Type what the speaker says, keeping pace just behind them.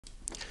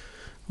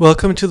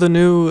Welcome to the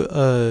new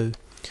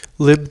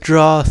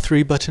Libdraw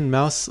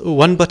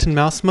one-button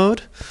mouse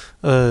mode.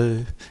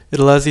 It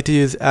allows you to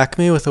use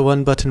Acme with a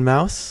one-button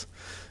mouse.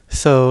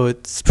 So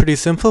it's pretty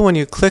simple. When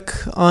you click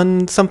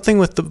on something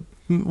with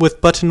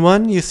button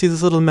 1, you see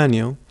this little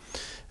menu,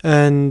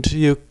 and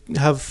you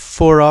have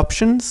 4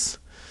 options.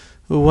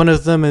 One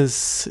of them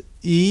is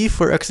E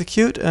for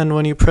execute, and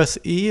when you press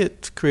E,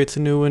 it creates a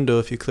new window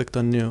if you clicked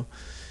on new.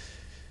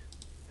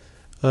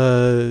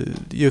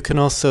 You can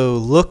also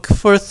look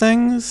for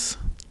things.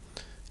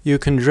 You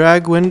can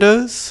drag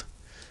windows.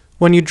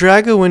 When you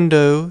drag a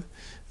window,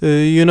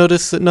 you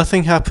notice that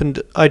nothing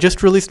happened. I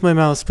just released my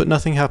mouse, but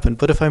nothing happened.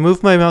 But if I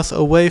move my mouse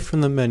away from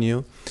the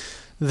menu,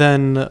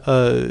 then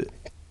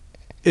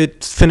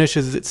it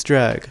finishes its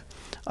drag.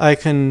 I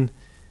can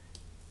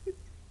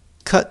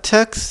cut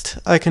text.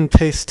 I can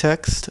paste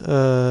text.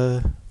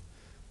 That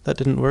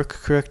didn't work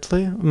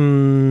correctly.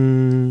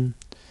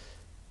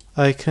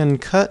 I can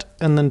cut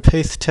and then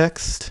paste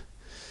text.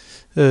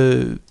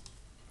 And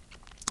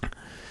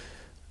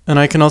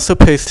I can also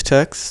paste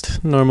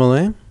text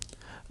normally.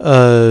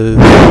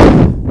 One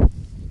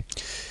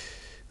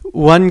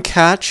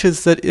catch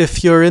is that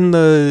if you're in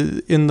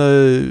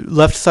the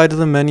left side of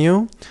the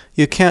menu,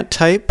 you can't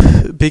type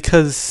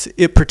because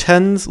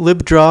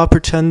Libdraw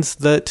pretends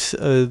that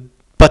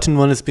button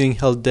 1 is being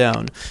held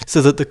down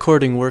so that the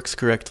chording works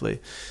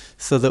correctly.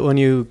 So that when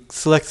you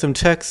select some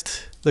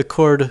text, the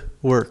chord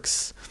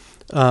works.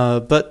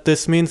 But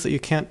this means that you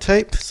can't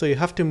type, so you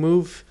have to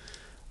move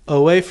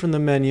away from the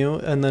menu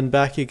and then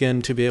back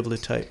again to be able to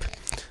type.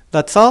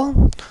 That's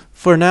all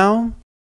for now.